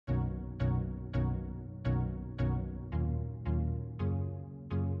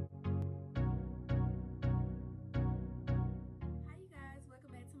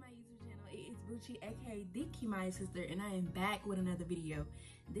Gucci, aka the Kimai sister, and I am back with another video.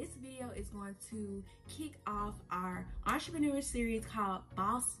 This video is going to kick off our entrepreneur series called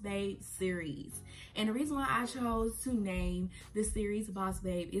Boss Babe series. And the reason why I chose to name the series Boss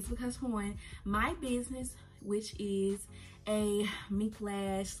Babe is because, for one, my business, which is a mink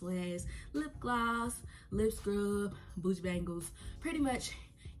lash / lip gloss, lip scrub, booty bangles, pretty much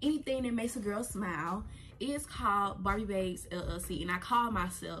anything that makes a girl smile, is called Babez LLC, and I call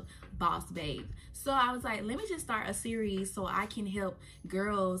myself Boss Babe. So I was like, let me just start a series so I can help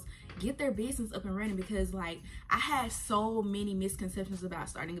girls get their business up and running, because like I had so many misconceptions about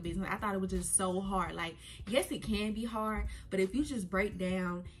starting a business. I thought it was just so hard. Like, yes, it can be hard, but if you just break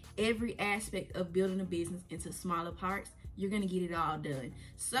down every aspect of building a business into smaller parts, you're gonna get it all done.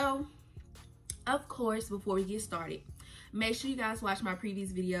 So of course, before we get started, make sure you guys watch my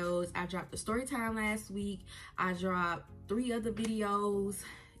previous videos. I dropped a story time last week. I dropped 3 other videos.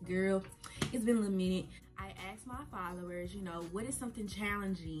 Girl, it's been a little minute. I asked my followers, you know, what is something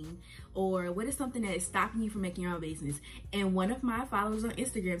challenging or what is something that is stopping you from making your own business? And one of my followers on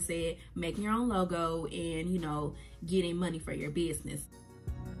Instagram said, making your own logo and, you know, getting money for your business.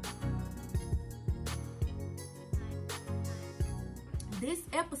 This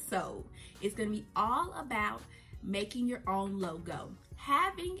episode is going to be all about making your own logo.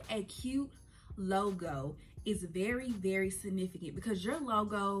 Having a cute logo is very, very significant, because your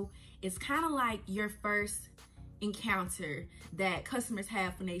logo is kind of like your first encounter that customers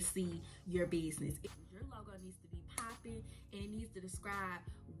have when they see your business. Your logo needs to be popping, and it needs to describe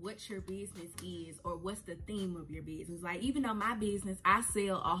what your business is or what's the theme of your business. Like, even though my business, I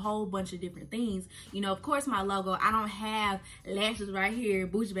sell a whole bunch of different things, you know, of course my logo, I don't have lashes right here,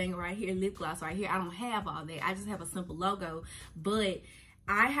 booty banger right here, lip gloss right here. I don't have all that. I just have a simple logo, but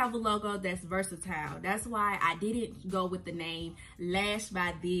I have a logo that's versatile. That's why I didn't go with the name Lash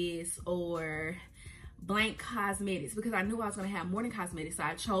by This or Blank Cosmetics, because I knew I was going to have more than cosmetics. So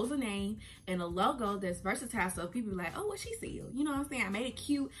I chose a name and a logo that's versatile, so people be like, oh, what she sell? You know what I'm saying? I made it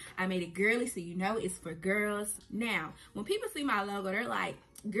cute, I made it girly, so you know it's for girls. Now, when people see my logo, they're like,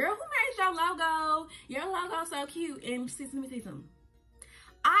 girl, who made your logo? Your logo's so cute. And sis, let me say something.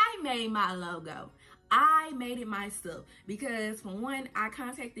 I made my logo. I made it myself, because for one, I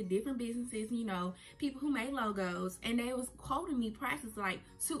contacted different businesses, you know, people who made logos, and they was quoting me prices like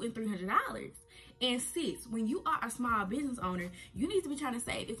 $200 and $300. And sis, when you are a small business owner, you need to be trying to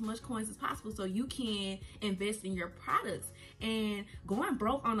save as much coins as possible so you can invest in your products. And going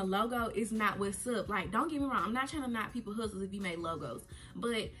broke on a logo is not what's up. Like, don't get me wrong, I'm not trying to knock people hustles if you make logos,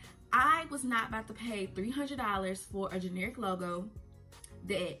 but I was not about to pay $300 for a generic logo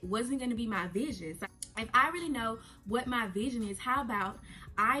that wasn't going to be my vision. So if I really know what my vision is, how about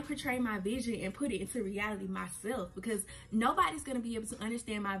I portray my vision and put it into reality myself? Because nobody's going to be able to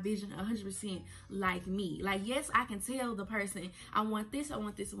understand my vision 100% like me. Like, yes, I can tell the person, I want this, I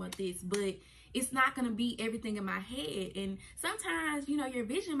want this, I want this, but it's not going to be everything in my head. And sometimes, you know, your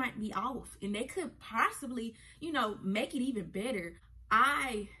vision might be off, and they could possibly, you know, make it even better.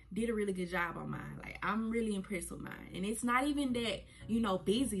 I did a really good job on mine. Like, I'm really impressed with mine. And it's not even that, you know,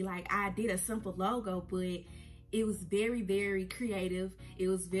 busy. Like, I did a simple logo, but it was very, very creative. It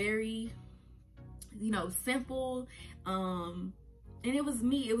was very, you know, simple. And it was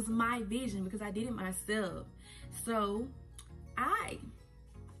me. It was my vision, because I did it myself. So I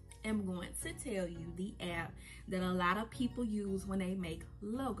am going to tell you the app that a lot of people use when they make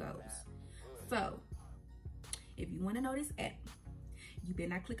logos. So if you want to know this app, you better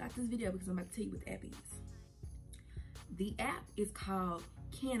not click off this video, because I'm about to tell you what the app is. The app is called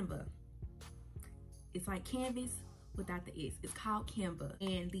Canva. It's like Canvas without the S. It's called Canva.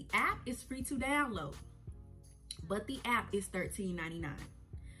 And the app is free to download, but the app is $13.99.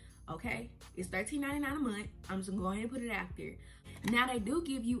 Okay? It's $13.99 a month. I'm just gonna go ahead and put it out there. Now, they do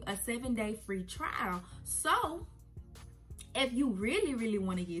give you a 7-day free trial. So if you really, really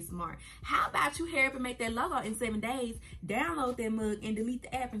want to get smart, how about you hurry up and make that logo in 7 days, download that mug, and delete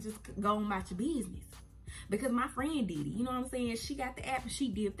the app and just go on about your business? Because my friend did it. You know what I'm saying? She got the app and she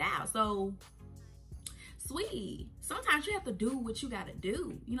dipped out. So, sweet. Sometimes you have to do what you got to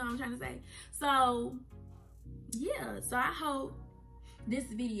do. You know what I'm trying to say? So, yeah. So, I hope this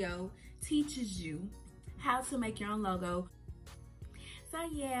video teaches you how to make your own logo. So,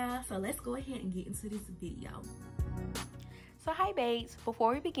 yeah. So, let's go ahead and get into this video. So hi babes,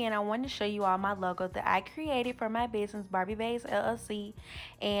 before we begin, I wanted to show you all my logo that I created for my business, Babez LLC,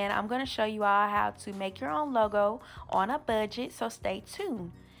 and I'm going to show you all how to make your own logo on a budget, so stay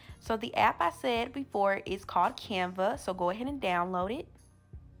tuned. So the app I said before is called Canva, so go ahead and download it.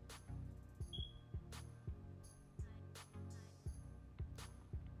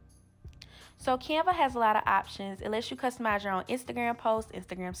 So Canva has a lot of options. It lets you customize your own Instagram posts,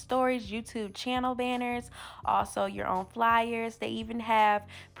 Instagram stories, YouTube channel banners, also your own flyers. They even have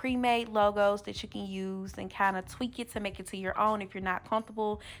pre-made logos that you can use and kind of tweak it to make it to your own if you're not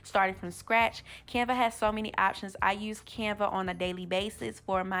comfortable starting from scratch. Canva has so many options. I use Canva on a daily basis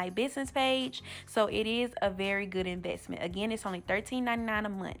for my business page, so it is a very good investment. Again, it's only $13.99 a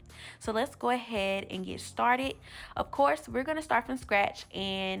month. So let's go ahead and get started. Of course, we're going to start from scratch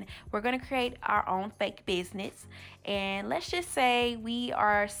and we're going to create our own fake business. And let's just say we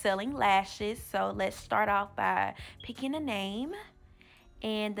are selling lashes. So let's start off by picking a name.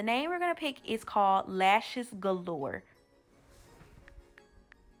 And the name we're going to pick is called Lashes Galore.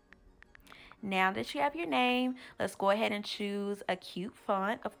 Now that you have your name, let's go ahead and choose a cute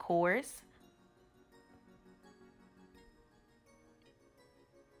font, of course.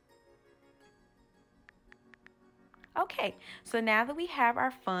 Okay, so now that we have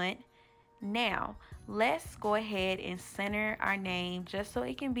our font, now let's go ahead and center our name just so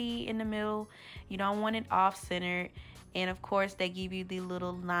it can be in the middle. You don't want it off-centered. And of course, they give you the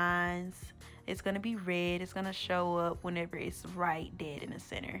little lines. It's going to be red. It's going to show up whenever it's right dead in the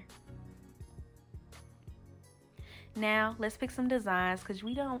center. Now, let's pick some designs because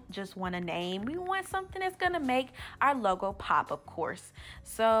we don't just want a name. We want something that's going to make our logo pop, of course.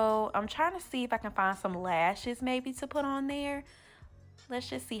 So, I'm trying to see if I can find some lashes maybe to put on there. Let's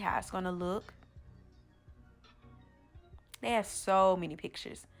just see how it's going to look. They have so many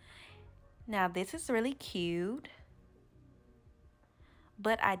pictures. Now, this is really cute.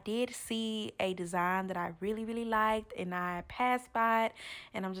 But I did see a design that I really liked and I passed by it.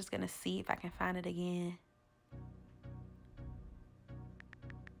 And I'm just going to see if I can find it again.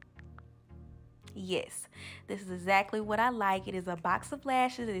 Yes, this is exactly what I like. It is a box of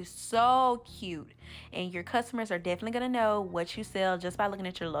lashes. It is so cute. And your customers are definitely going to know what you sell just by looking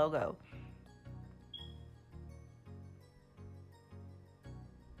at your logo.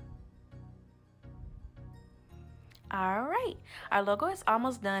 All right, our logo is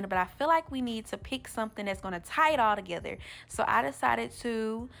almost done, but I feel like we need to pick something that's going to tie it all together. So I decided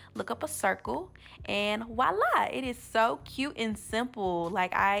to look up a circle, and voila, it is so cute and simple.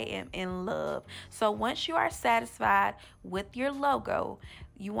 Like, I am in love. So once you are satisfied with your logo,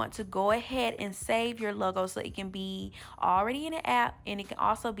 you want to go ahead and save your logo so it can be already in the app and it can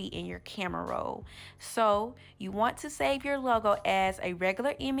also be in your camera roll. So you want to save your logo as a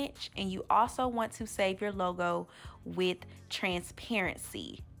regular image, and you also want to save your logo with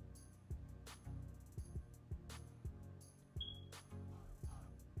transparency.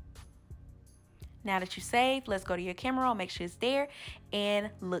 Now that you saved, let's go to your camera roll, make sure it's there, and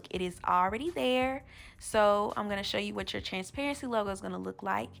look, it is already there. So I'm going to show you what your transparency logo is going to look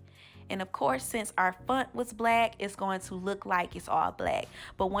like. And of course, since our font was black, it's going to look like it's all black.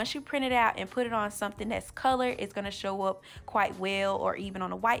 But once you print it out and put it on something that's colored, it's going to show up quite well, or even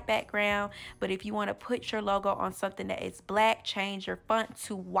on a white background. But if you want to put your logo on something that is black, change your font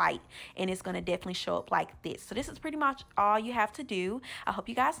to white, and it's going to definitely show up like this. So this is pretty much all you have to do. I hope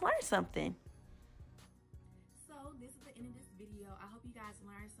you guys learned something. This is the end of this video. I hope you guys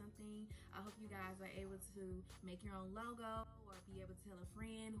learned something. I hope you guys are able to make your own logo or be able to tell a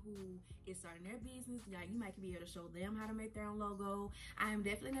friend who is starting their business. Yeah, you might be able to show them how to make their own logo. I am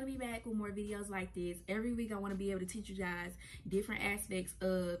definitely going to be back with more videos like this. Every week I want to be able to teach you guys different aspects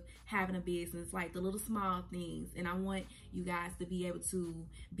of having a business, like the little small things. And I want you guys to be able to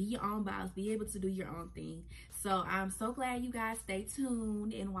be your own boss, be able to do your own thing. So I'm so glad you guys stay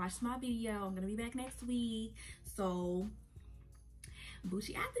tuned and watch my video. I'm going to be back next week. So,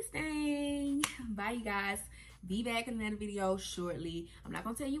 Boochie out this thing. Bye, you guys. Be back in another video shortly. I'm not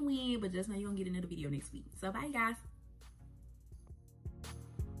going to tell you when, but just know you're going to get another video next week. So, bye, you guys.